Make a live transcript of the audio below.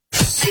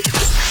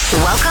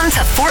Welcome to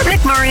Fort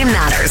McMurray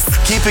Matters.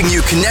 Keeping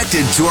you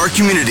connected to our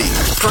community.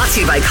 Brought to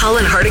you by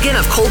Colin Hardigan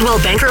of Coldwell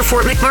Banker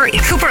Fort McMurray,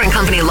 Cooper &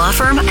 Company Law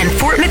Firm, and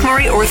Fort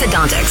McMurray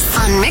Orthodontics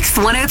on Mix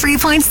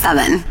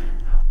 103.7.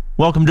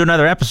 Welcome to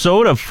another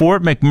episode of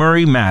Fort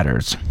McMurray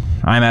Matters.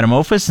 I'm Adam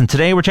Ophis, and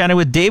today we're chatting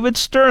with David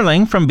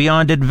Sterling from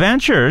Beyond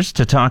Adventures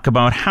to talk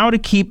about how to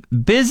keep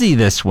busy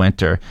this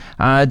winter.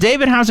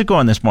 David, how's it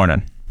going this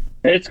morning?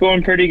 It's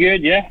going pretty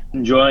good, yeah.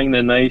 Enjoying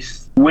the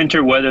nice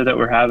winter weather that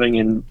we're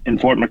having in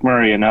Fort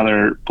McMurray.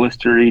 Another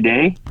blistery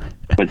day,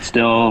 but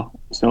still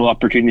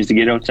opportunities to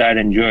get outside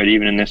and enjoy it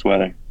even in this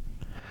weather.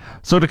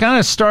 So to kind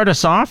of start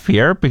us off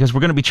here, because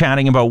we're going to be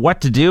chatting about what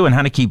to do and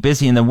how to keep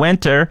busy in the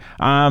winter,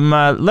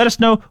 let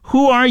us know,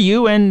 who are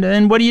you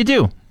and what do you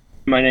do?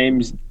 My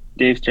name's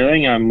Dave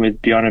Sterling. I'm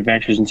with Beyond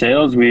Adventures and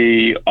Sales.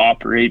 We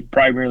operate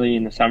primarily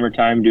in the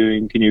summertime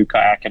doing canoe,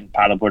 kayak, and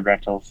paddleboard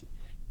rentals,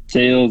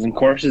 sales and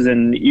courses,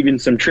 and even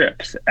some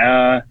trips.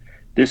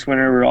 This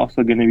winter we're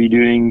also going to be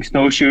doing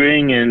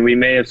snowshoeing, and we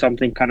may have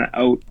something kind of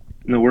out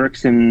in the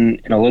works in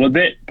a little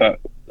bit, but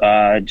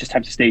just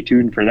have to stay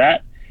tuned for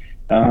that.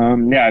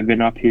 I've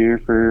been up here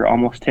for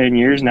almost 10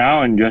 years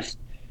now, and just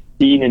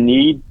seeing a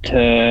need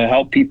to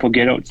help people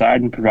get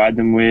outside and provide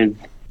them with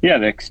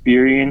the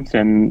experience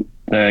and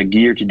the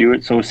gear to do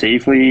it so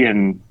safely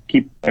and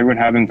keep everyone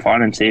having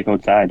fun and safe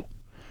outside.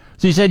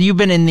 So you said you've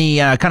been in the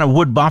kind of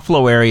Wood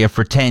Buffalo area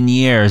for 10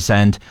 years,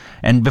 and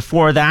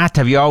before that,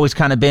 have you always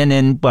kind of been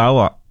in,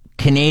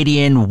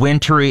 Canadian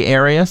wintry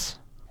areas?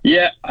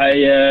 Yeah,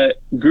 I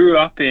grew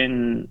up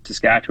in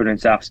Saskatchewan and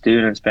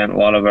Saskatoon and spent a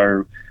lot of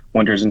our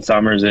winters and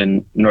summers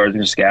in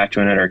northern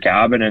Saskatchewan at our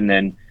cabin. And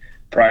then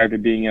prior to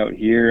being out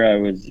here,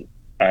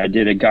 I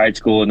did a guide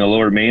school in the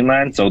lower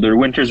mainland. So their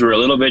winters were a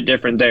little bit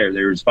different there.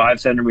 There was 5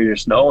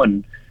 centimeters snow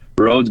and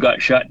roads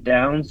got shut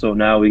down. So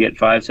now we get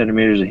 5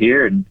 centimeters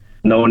here and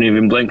no one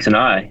even blinks an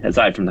eye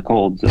aside from the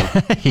cold. So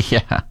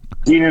yeah.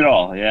 Seen it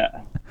all.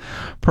 Yeah.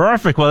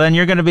 Perfect. Well, then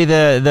you're going to be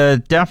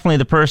the definitely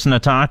the person to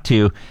talk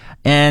to.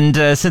 And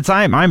since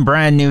I'm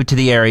brand new to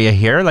the area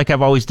here, like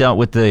I've always dealt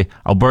with the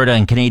Alberta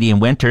and Canadian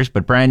winters,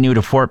 but brand new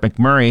to Fort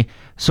McMurray.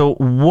 So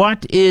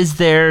what is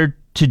there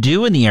to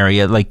do in the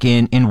area, like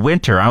in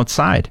winter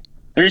outside?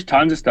 There's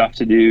tons of stuff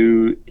to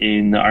do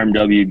in the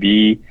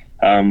RMWB.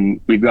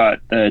 We've got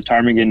the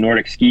Ptarmigan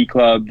Nordic Ski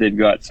Club. They've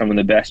got some of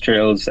the best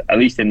trails, at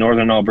least in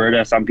northern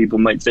Alberta. Some people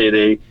might say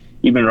they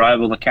even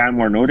rival the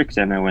Canmore Nordic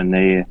Centre when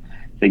they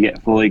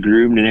get fully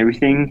groomed and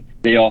everything.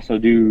 They also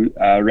do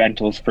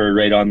rentals for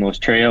right on those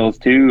trails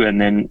too. And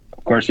then,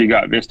 of course, you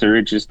got Vista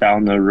Ridge just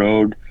down the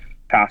road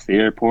past the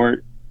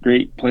airport.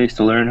 Great place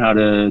to learn how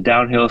to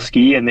downhill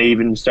ski. And they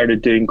even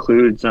started to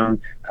include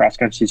some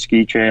cross-country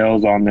ski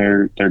trails on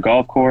their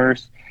golf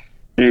course.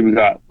 We've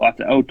got lots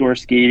of outdoor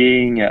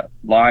skating at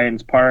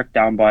Lions Park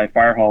down by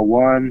Fire Hall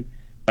 1.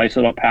 Nice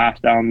little pass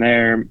down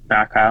there.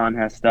 Mac Island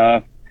has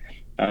stuff.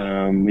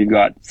 We've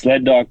got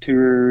sled dog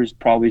tours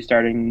probably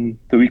starting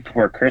the week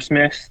before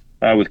Christmas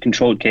with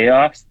Controlled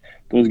Chaos.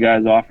 Those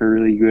guys offer a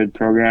really good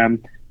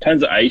program.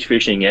 Tons of ice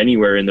fishing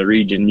anywhere in the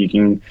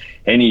region.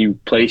 Any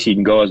place you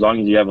can go as long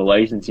as you have a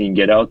license, you can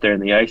get out there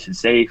and the ice is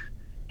safe.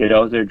 Get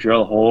out there,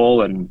 drill a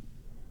hole, and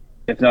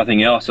if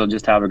nothing else, you'll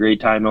just have a great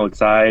time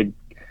outside.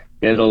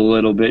 Get a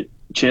little bit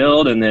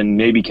chilled and then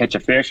maybe catch a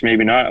fish,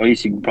 maybe not. At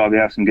least you can probably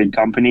have some good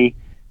company.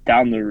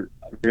 Down the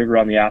river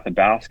on the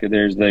Athabasca,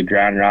 there's the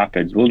Grand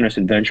Rapids Wilderness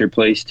Adventure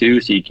place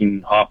too, so you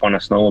can hop on a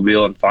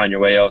snowmobile and find your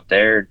way out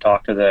there and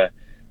talk to the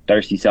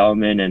Darcy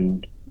Selman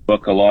and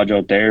book a lodge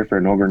out there for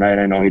an overnight.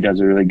 I know he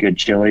does a really good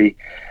chili,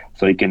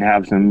 so you can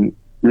have some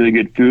really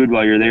good food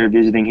while you're there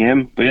visiting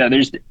him. But yeah,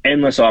 there's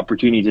endless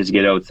opportunities to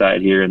get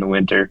outside here in the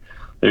winter.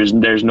 There's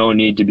no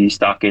need to be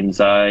stuck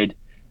inside.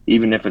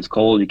 Even if it's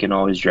cold, you can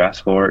always dress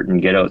for it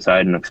and get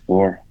outside and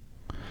explore.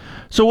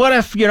 So what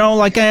if,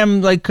 I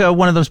am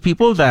one of those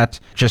people that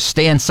just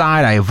stay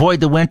inside, I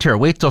avoid the winter,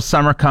 wait till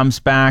summer comes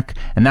back,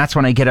 and that's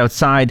when I get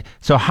outside.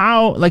 So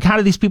how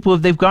do these people,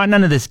 if they've got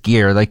none of this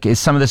gear, is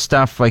some of this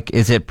stuff,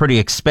 is it pretty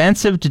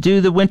expensive to do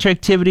the winter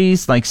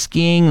activities, like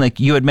skiing, like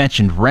you had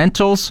mentioned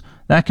rentals,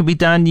 that could be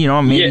done,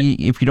 maybe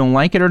if you don't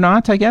like it or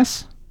not, I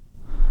guess?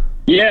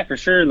 Yeah, for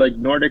sure. Like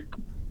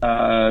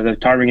the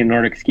Ptarmigan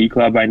Nordic Ski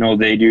Club, I know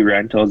they do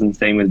rentals, and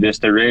same with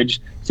Vista Ridge.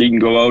 So you can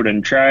go out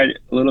and try it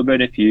a little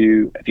bit if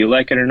you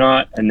like it or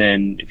not. And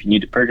then if you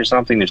need to purchase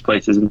something, there's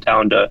places in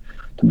town to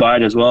buy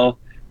it as well.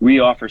 We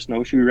offer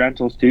snowshoe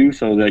rentals too,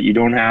 so that you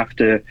don't have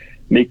to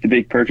make the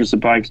big purchase of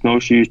buying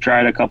snowshoes. Try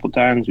it a couple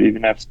times. We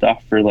even have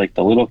stuff for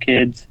the little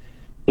kids.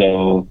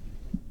 So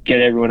get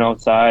everyone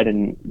outside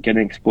and get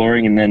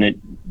exploring, and then it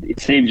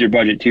saves your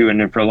budget too. And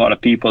then for a lot of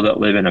people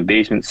that live in a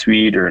basement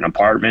suite or an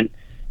apartment,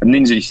 and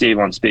things that you save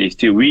on space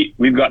too.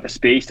 We've got the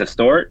space to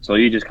store it, so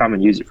you just come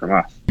and use it from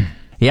us.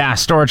 Yeah,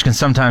 storage can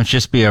sometimes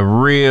just be a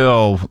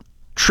real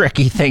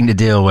tricky thing to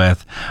deal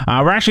with.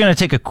 We're actually going to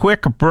take a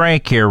quick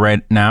break here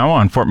right now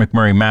on Fort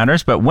McMurray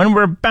Matters, but when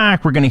we're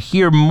back, we're going to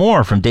hear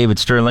more from David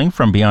Sterling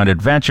from Beyond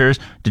Adventures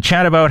to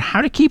chat about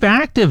how to keep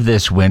active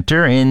this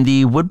winter in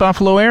the Wood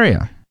Buffalo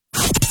area.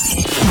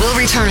 We'll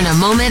return in a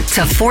moment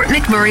to Fort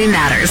McMurray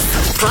Matters.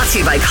 Brought to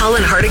you by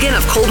Colin Hardigan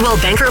of Coldwell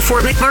Banker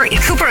Fort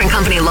McMurray, Cooper and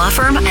Company Law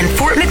Firm, and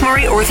Fort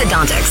McMurray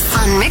Orthodontics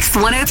on Mix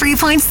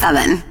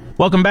 103.7.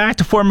 Welcome back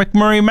to Fort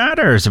McMurray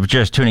Matters. If you're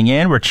just tuning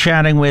in, we're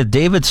chatting with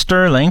David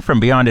Sterling from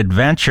Beyond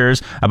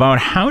Adventures about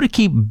how to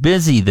keep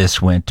busy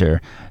this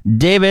winter.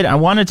 David, I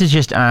wanted to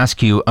just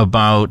ask you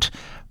about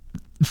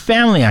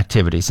family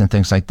activities and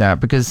things like that,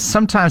 because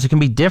sometimes it can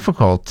be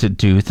difficult to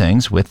do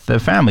things with the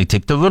family,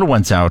 take the little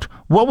ones out.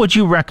 What would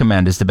you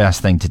recommend is the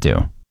best thing to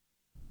do?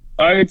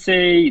 I would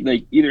say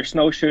like either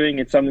snowshoeing.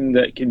 It's something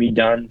that can be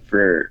done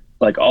for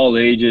like all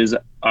ages.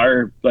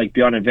 Our like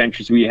Beyond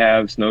Adventures, we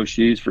have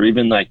snowshoes for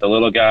even like the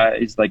little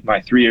guys. Like my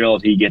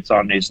 3-year-old, he gets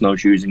on his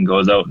snowshoes and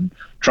goes out and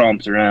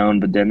tromps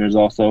around. But then there's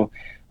also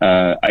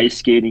ice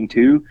skating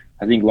too.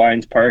 I think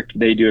Lions Park,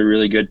 they do a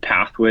really good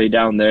pathway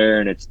down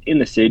there, and it's in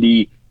the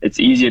city. It's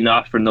easy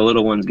enough when the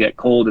little ones get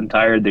cold and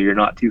tired that you're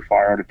not too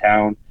far out of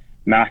town.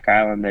 Mac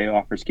Island, they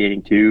offer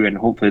skating too, and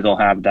hopefully they'll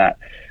have that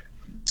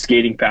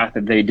skating path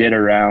that they did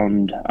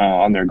around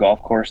on their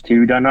golf course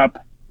too done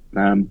up.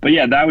 But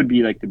yeah, that would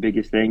be like the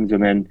biggest things.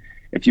 And then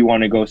if you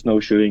want to go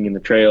snowshoeing in the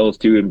trails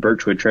too, in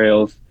Birchwood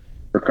trails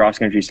or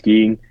cross-country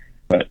skiing,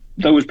 but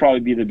those would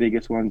probably be the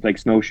biggest ones, like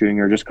snowshoeing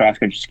or just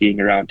cross-country skiing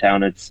around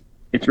town. It's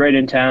right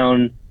in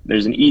town.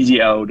 There's an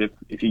easy out.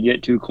 If you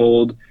get too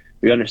cold,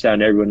 we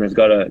understand everyone has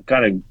got to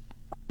kind of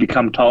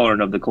become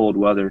tolerant of the cold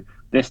weather.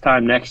 This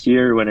time next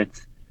year, when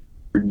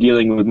we're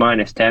dealing with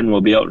 -10,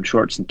 we'll be out in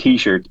shorts and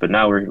t-shirts, but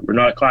now we're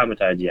not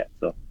acclimatized yet,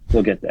 so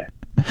we'll get there.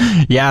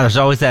 Yeah, there's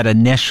always that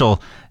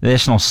initial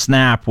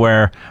snap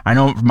where I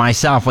know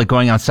myself, like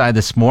going outside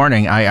this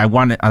morning, I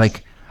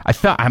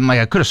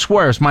could have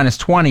swore it was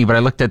 -20, but I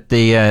looked at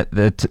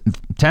the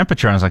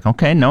temperature and I was like,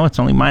 okay, no, it's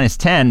only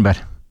 -10, but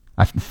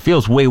it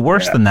feels way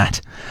worse than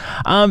that.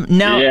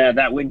 Now, yeah,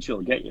 that wind chill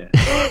will get you.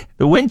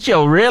 The wind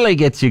chill really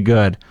gets you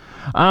good.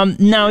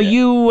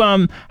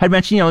 You had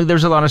mentioned,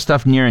 there's a lot of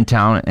stuff near in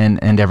town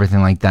and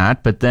everything like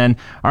that. But then,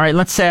 all right,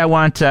 let's say I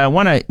want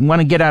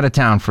to get out of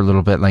town for a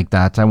little bit like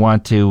that. I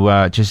want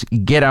to just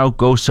get out,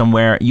 go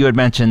somewhere. You had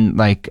mentioned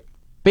like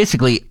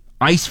basically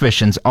ice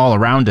fishing's all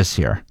around us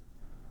here.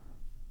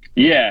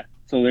 Yeah,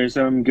 so there's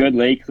some good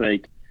lakes.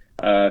 Like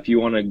if you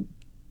want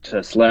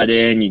to sled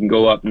in, you can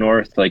go up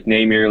north, like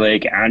Namur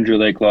Lake, Andrew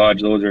Lake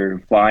Lodge. Those are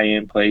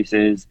fly-in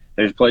places.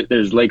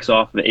 There's lakes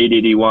off of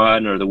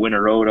 881 or the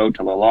Winter Road out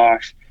to La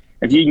Loche.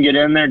 If you can get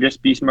in there,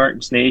 just be smart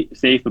and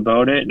safe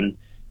about it, and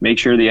make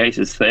sure the ice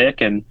is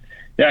thick. And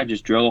yeah,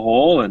 just drill a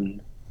hole and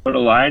put a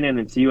line in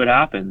and see what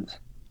happens.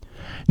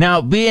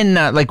 Now, being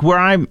like where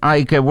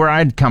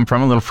I'd come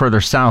from, a little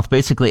further south,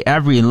 basically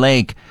every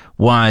lake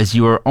was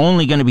you were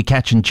only going to be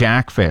catching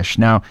jackfish.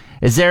 Now,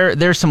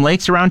 there's some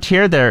lakes around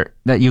here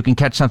that you can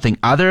catch something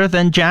other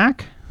than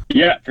jack?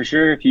 Yeah, for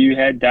sure. If you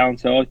head down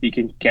south, you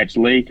can catch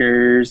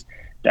Lakers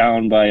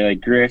down by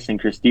like Gris and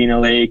Christina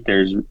Lake.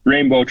 There's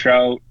rainbow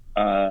trout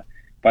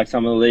by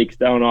some of the lakes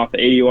down off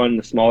 81,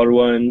 the smaller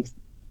ones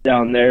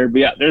down there. But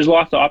yeah, there's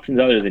lots of options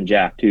other than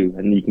jack too,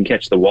 and you can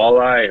catch the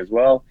walleye as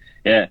well.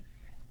 Yeah,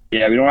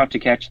 we don't have to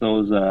catch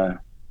those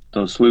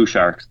slough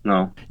sharks.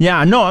 No.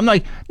 Yeah, no, I'm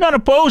like not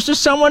opposed to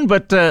someone,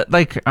 but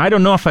I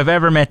don't know if I've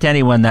ever met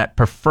anyone that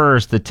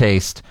prefers the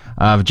taste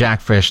of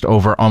jackfish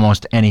over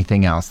almost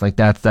anything else. Like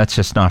that's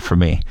just not for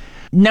me.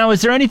 Now,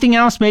 is there anything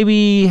else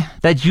maybe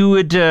that you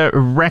would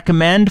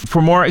recommend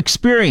for more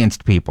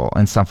experienced people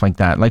and stuff like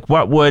that? Like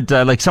what would,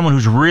 like someone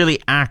who's really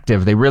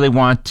active, they really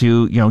want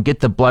to, get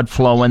the blood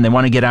flowing, they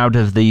want to get out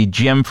of the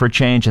gym for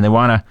change, and they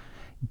want to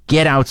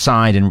get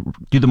outside and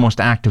do the most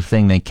active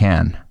thing they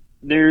can?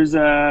 There's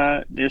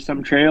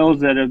some trails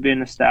that have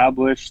been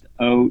established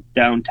out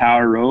down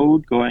Tower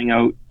Road, going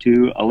out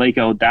to a lake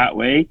out that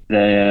way.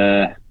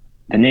 The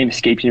name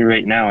escapes me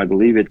right now. I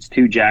believe it's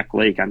Two Jack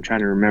Lake. I'm trying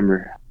to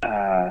remember.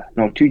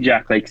 Two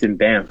Jack Lakes in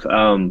Banff.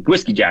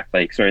 Whiskey Jack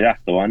Lake. Sorry,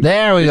 that's the one.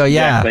 There we go.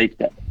 Yeah. Lake,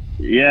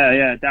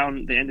 yeah,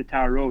 down the end of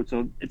Tower Road.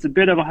 So it's a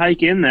bit of a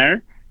hike in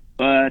there,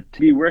 but to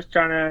be worth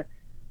trying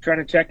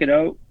to check it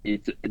out.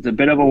 It's a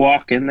bit of a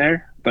walk in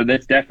there, but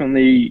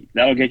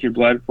that'll get your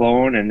blood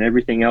flowing and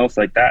everything else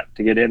like that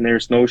to get in there.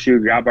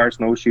 Grab our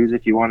snowshoes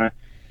if you want to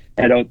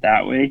head out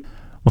that way.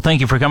 Well,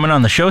 thank you for coming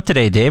on the show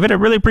today, David. I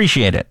really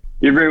appreciate it.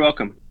 You're very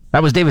welcome.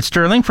 That was David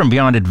Sterling from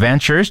Beyond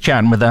Adventures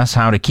chatting with us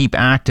how to keep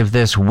active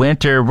this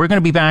winter. We're going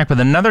to be back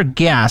with another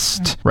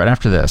guest right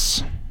after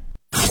this.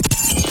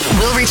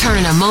 We'll return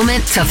in a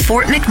moment to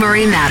Fort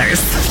McMurray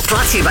Matters.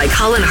 Brought to you by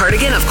Colin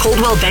Hardigan of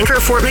Coldwell Banker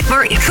Fort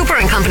McMurray, Cooper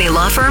and Company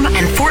Law Firm,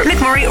 and Fort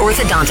McMurray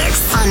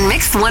Orthodontics on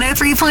Mix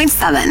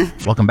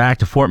 103.7. Welcome back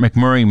to Fort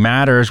McMurray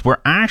Matters,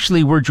 where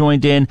we're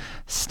joined in.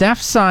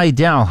 Steph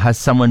Seidel has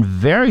someone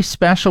very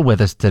special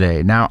with us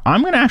today. Now,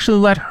 I'm going to actually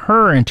let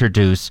her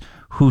introduce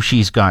who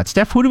she's got.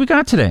 Steph, who do we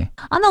got today?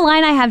 On the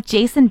line, I have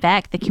Jason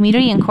Beck, the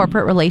Community and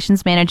Corporate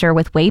Relations Manager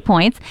with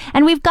Waypoints.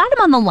 And we've got him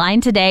on the line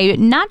today,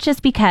 not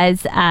just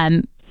because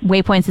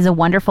Waypoints is a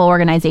wonderful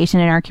organization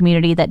in our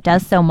community that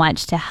does so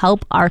much to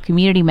help our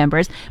community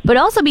members, but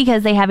also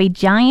because they have a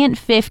giant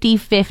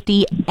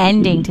 50-50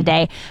 ending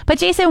today. But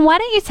Jason, why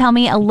don't you tell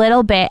me a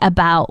little bit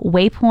about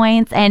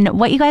Waypoints and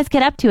what you guys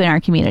get up to in our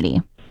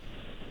community?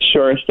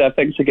 Sure, Steph.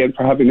 Thanks again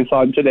for having us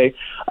on today.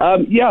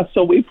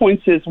 So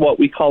Waypoints is what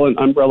we call an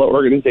umbrella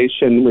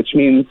organization, which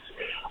means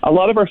a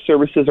lot of our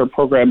services or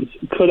programs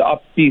could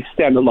be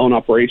standalone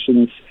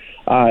operations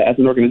as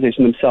an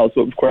organization themselves.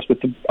 But, of course,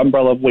 with the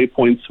umbrella of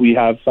Waypoints, we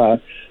have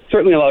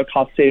certainly a lot of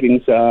cost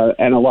savings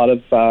and a lot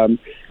of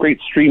great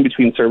stream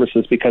between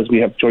services because we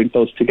have joined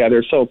those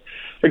together. So,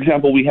 for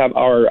example, we have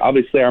our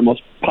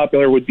most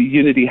popular would be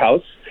Unity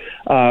House,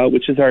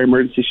 which is our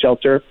emergency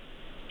shelter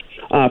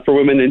for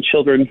women and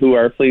children who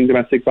are fleeing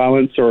domestic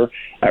violence or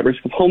at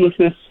risk of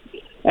homelessness.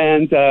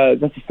 And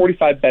that's a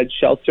 45-bed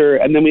shelter.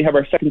 And then we have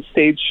our second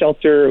stage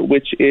shelter,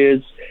 which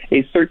is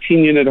a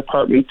 13-unit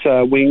apartment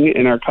wing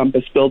in our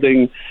Compass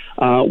building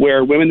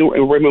where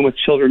women with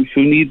children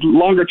who need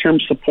longer-term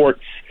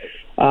supports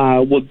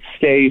would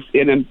stay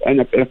in an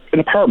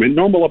apartment,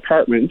 normal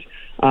apartment,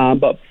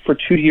 but for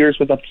 2 years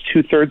with up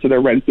to 2/3 of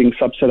their rent being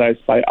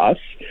subsidized by us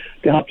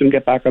to help them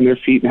get back on their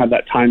feet and have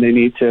that time they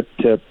need to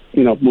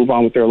move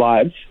on with their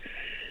lives.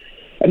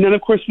 And then,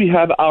 of course, we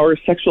have our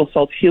Sexual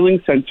Assault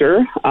Healing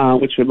Center,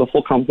 which we have a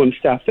full complement of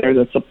staff there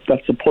that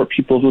support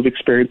people who have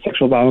experienced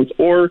sexual violence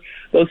or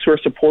those who are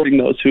supporting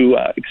those who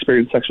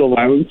experience sexual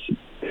violence.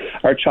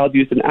 Our Child,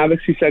 Youth, and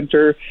Advocacy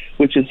Center,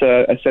 which is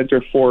a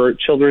center for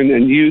children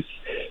and youth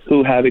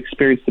who have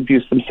experienced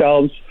abuse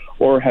themselves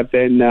or have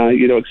been,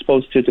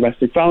 exposed to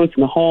domestic violence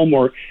in the home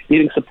or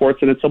needing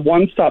supports. And it's a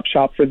one-stop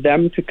shop for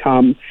them to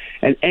come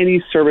and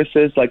any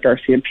services like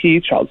RCMP,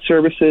 child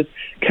services,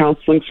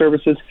 counseling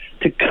services,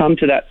 to come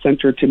to that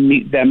center to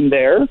meet them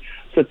there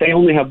so that they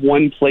only have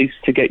one place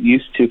to get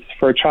used to.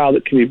 For a child,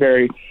 it can be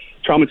very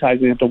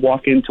traumatizing. They have to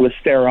walk into a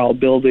sterile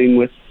building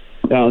with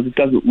that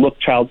doesn't look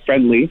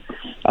child-friendly,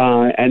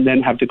 and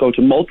then have to go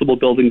to multiple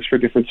buildings for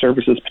different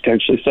services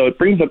potentially. So it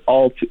brings it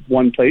all to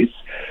one place.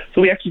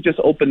 So we actually just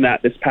opened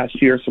that this past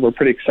year, so we're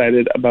pretty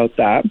excited about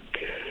that.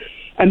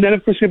 And then,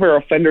 of course, we have our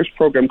offenders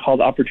program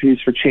called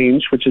Opportunities for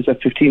Change, which is a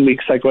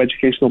 15-week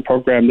psychoeducational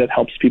program that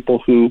helps people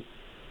who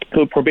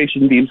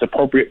probation deems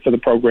appropriate for the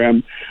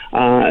program,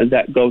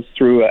 that goes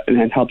through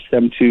and helps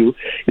them to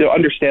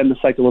understand the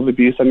cycle of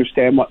abuse,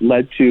 understand what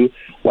led to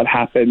what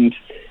happened,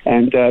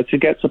 and to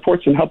get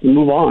supports and help them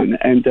move on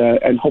and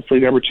hopefully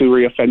never to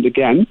reoffend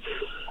again.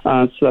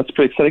 So that's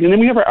pretty exciting. And then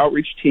we have our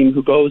outreach team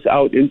who goes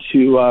out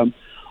into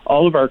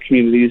all of our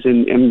communities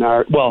in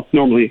our, well,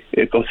 normally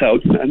it goes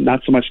out,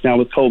 not so much now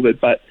with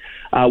COVID, but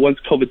once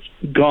COVID's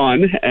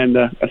gone, and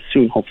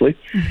soon, hopefully,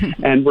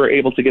 and we're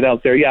able to get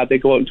out there, they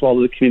go out into all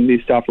of the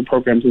communities to offer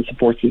programs and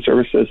supports and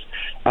services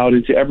out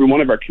into every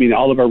one of our communities,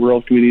 all of our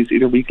rural communities,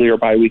 either weekly or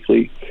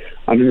bi-weekly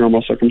under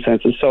normal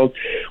circumstances. So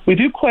we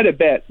do quite a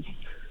bit.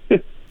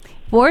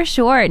 For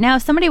sure. Now,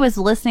 if somebody was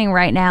listening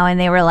right now and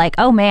they were like,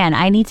 oh man,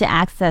 I need to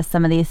access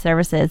some of these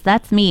services.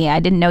 That's me.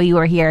 I didn't know you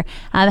were here.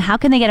 How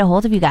can they get a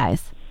hold of you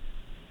guys?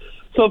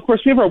 So, of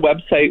course, we have our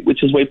website,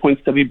 which is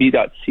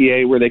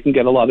waypointswb.ca, where they can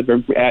get a lot of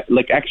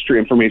extra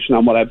information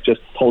on what I've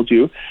just told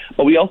you.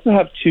 But we also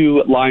have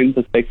two lines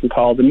that they can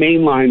call. The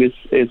main line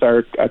is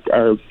our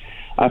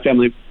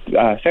Family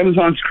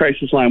Violence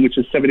Crisis line, which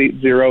is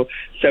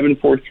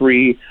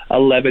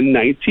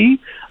 780-743-1190.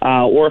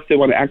 Or if they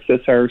want to access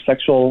our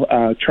sexual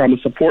trauma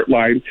support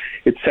line,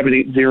 it's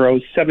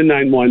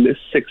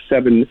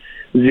 780-791-6708.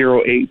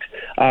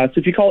 So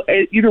if you call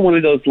either one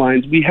of those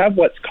lines, we have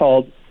what's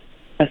called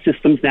a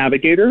systems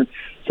navigator.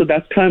 So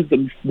that's kind of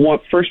the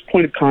first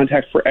point of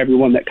contact for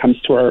everyone that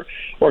comes to our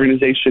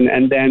organization.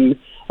 And then,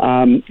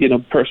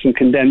 person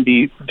can then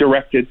be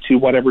directed to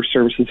whatever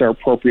services are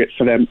appropriate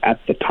for them at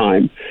the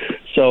time.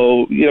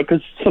 So,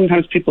 because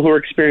sometimes people who are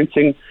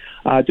experiencing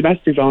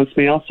domestic violence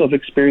may also have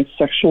experienced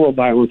sexual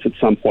violence at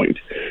some point.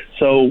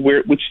 So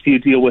which do you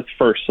deal with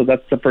first? So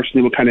that's the person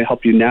who will kind of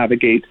help you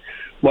navigate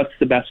what's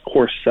the best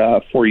course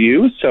for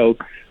you. So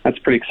that's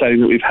pretty exciting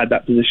that we've had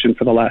that position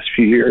for the last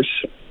few years.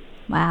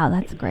 Wow,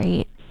 that's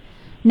great.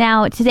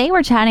 Now, today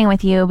we're chatting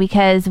with you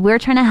because we're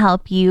trying to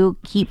help you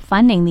keep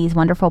funding these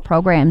wonderful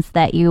programs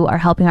that you are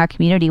helping our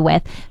community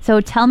with. So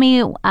tell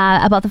me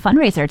about the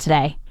fundraiser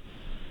today.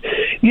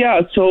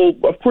 Yeah, so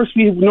of course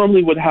we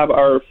normally would have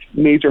our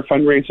major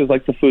fundraisers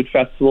like the food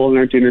festival and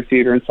our dinner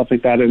theater and stuff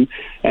like that, and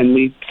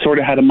we sort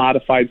of had a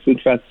modified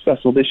food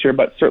festival this year,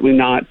 but certainly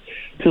not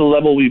to the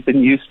level we've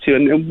been used to.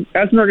 And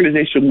as an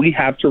organization, we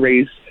have to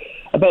raise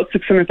about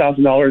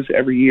 $600,000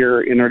 every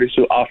year in order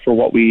to offer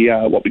what we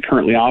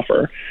currently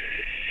offer.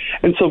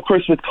 And so, of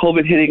course, with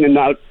COVID hitting and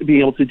not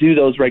being able to do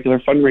those regular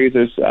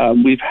fundraisers,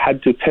 we've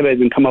had to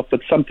pivot and come up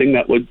with something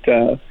that would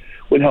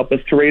help us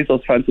to raise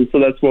those funds. And so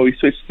that's why we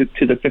switched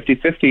to the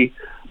 50-50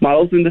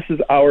 models. And this is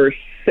our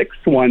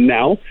sixth one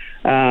now.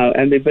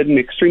 And they've been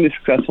extremely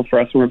successful for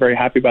us, and we're very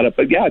happy about it.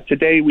 But yeah,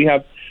 today we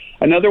have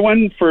another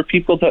one for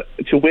people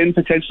to win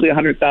potentially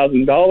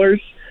 $100,000.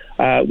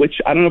 which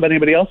I don't know about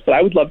anybody else, but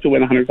I would love to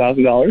win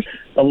 $100,000.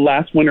 The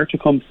last winner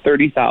took home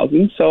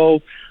 $30,000.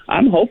 So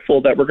I'm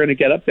hopeful that we're going to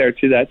get up there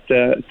to that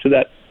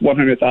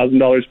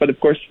 $100,000. But of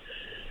course,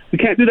 we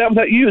can't do that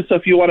without you. So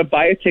if you want to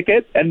buy a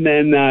ticket and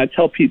then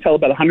tell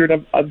about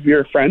 100 of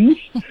your friends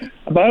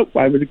about,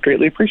 I would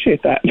greatly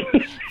appreciate that.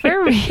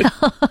 For real.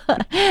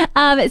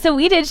 So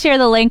we did share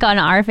the link on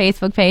our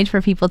Facebook page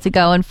for people to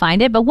go and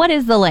find it. But what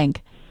is the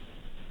link?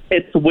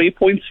 It's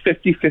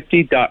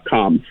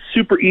waypoints5050.com.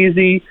 Super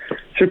easy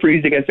to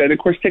get started. Of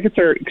course, tickets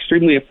are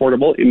extremely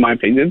affordable, in my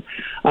opinion.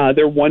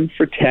 They're 1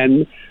 for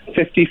 $10,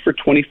 50 for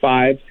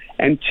 $25,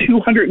 and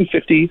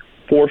 $250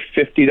 for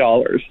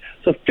 $50.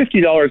 So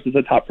 $50 is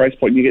the top price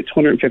point. You get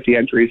 250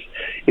 entries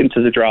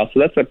into the draw. So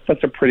that's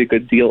a pretty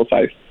good deal if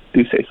I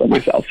do say so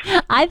myself.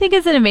 I think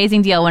it's an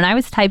amazing deal. When I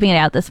was typing it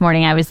out this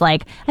morning, I was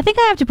like, I think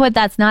I have to put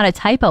 "that's not a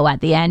typo" at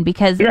the end,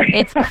 because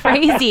it's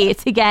crazy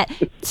to get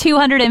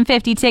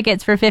 250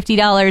 tickets for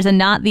 $50 and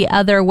not the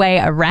other way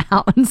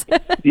around.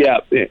 Yeah,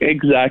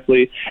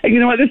 exactly. And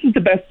you know what? This is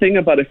the best thing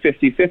about a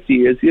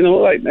 50-50 is,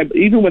 like,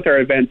 even with our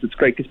events, it's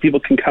great because people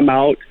can come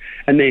out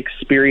and they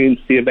experience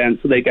the event,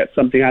 so they get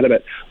something out of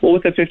it. Well,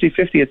 with a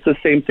 50-50, it's the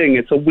same thing.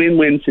 It's a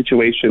win-win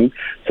situation.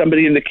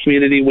 Somebody in the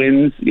community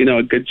wins,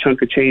 a good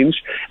chunk of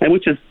change, and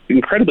which is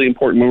incredibly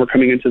important when we're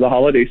coming into the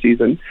holiday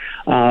season.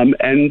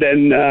 And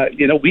then,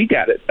 we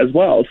get it as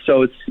well.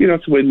 So it's,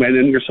 it's a win-win,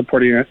 and you're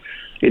supporting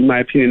in my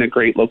opinion, a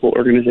great local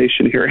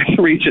organization here in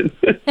the region.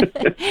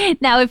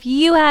 Now, if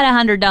you had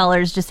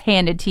 $100 just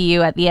handed to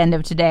you at the end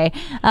of today,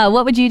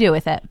 what would you do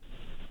with it?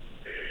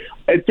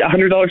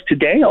 $100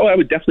 today? Oh, I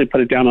would definitely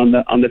put it down on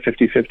the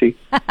 50-50.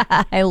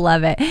 I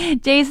love it.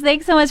 Jace,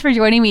 thanks so much for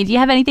joining me. Do you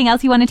have anything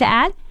else you wanted to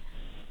add?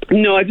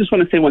 No, I just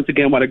want to say once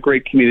again what a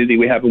great community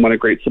we have and what a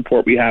great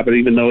support we have. And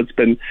even though it's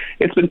been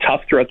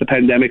tough throughout the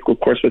pandemic, of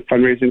course, with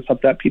fundraising and stuff,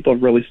 that people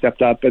have really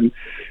stepped up and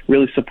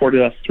really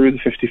supported us through the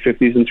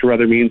 50-50s and through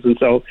other means.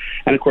 And of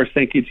course,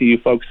 thank you to you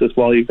folks as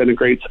well. You've been a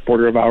great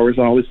supporter of ours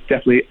and always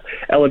definitely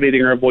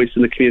elevating our voice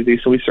in the community.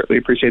 So we certainly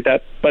appreciate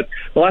that. But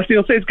the last thing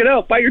I'll say is get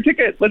out, buy your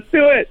ticket. Let's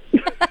do it.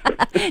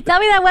 Tell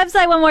me that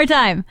website one more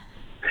time.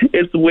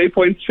 It's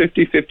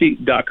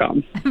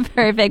waypoints5050.com.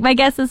 Perfect. My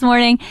guest this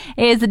morning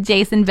is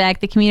Jason Beck,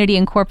 the Community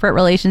and Corporate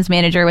Relations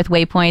Manager with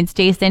Waypoints.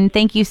 Jason,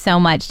 thank you so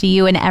much to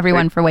you and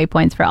everyone for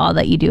Waypoints for all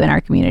that you do in our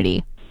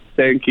community.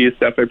 Thank you,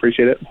 Steph. I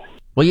appreciate it.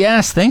 Well,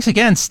 yes, thanks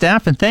again,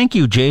 Steph, and thank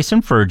you,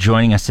 Jason, for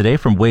joining us today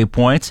from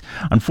Waypoints.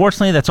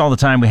 Unfortunately, that's all the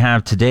time we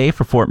have today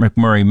for Fort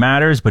McMurray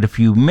Matters, but if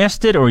you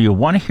missed it or you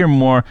want to hear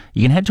more,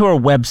 you can head to our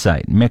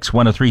website,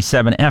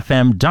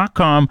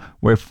 mix1037fm.com,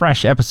 where a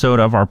fresh episode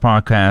of our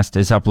podcast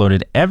is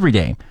uploaded every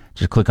day.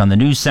 Just click on the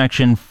news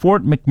section.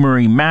 Fort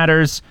McMurray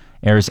Matters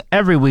airs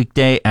every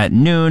weekday at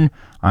noon.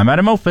 I'm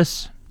Adam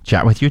Ophis.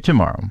 Chat with you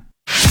tomorrow.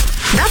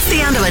 That's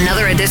the end of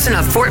another edition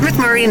of Fort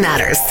McMurray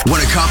Matters.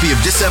 Want a copy of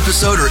this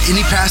episode or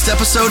any past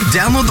episode?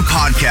 Download the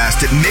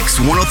podcast at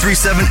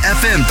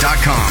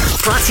mix1037fm.com.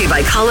 Brought to you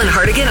by Colin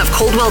Hartigan of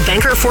Coldwell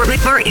Banker Fort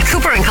McMurray,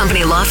 Cooper &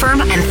 Company Law Firm,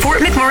 and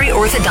Fort McMurray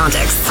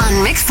Orthodontics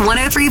on Mix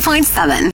 103.7.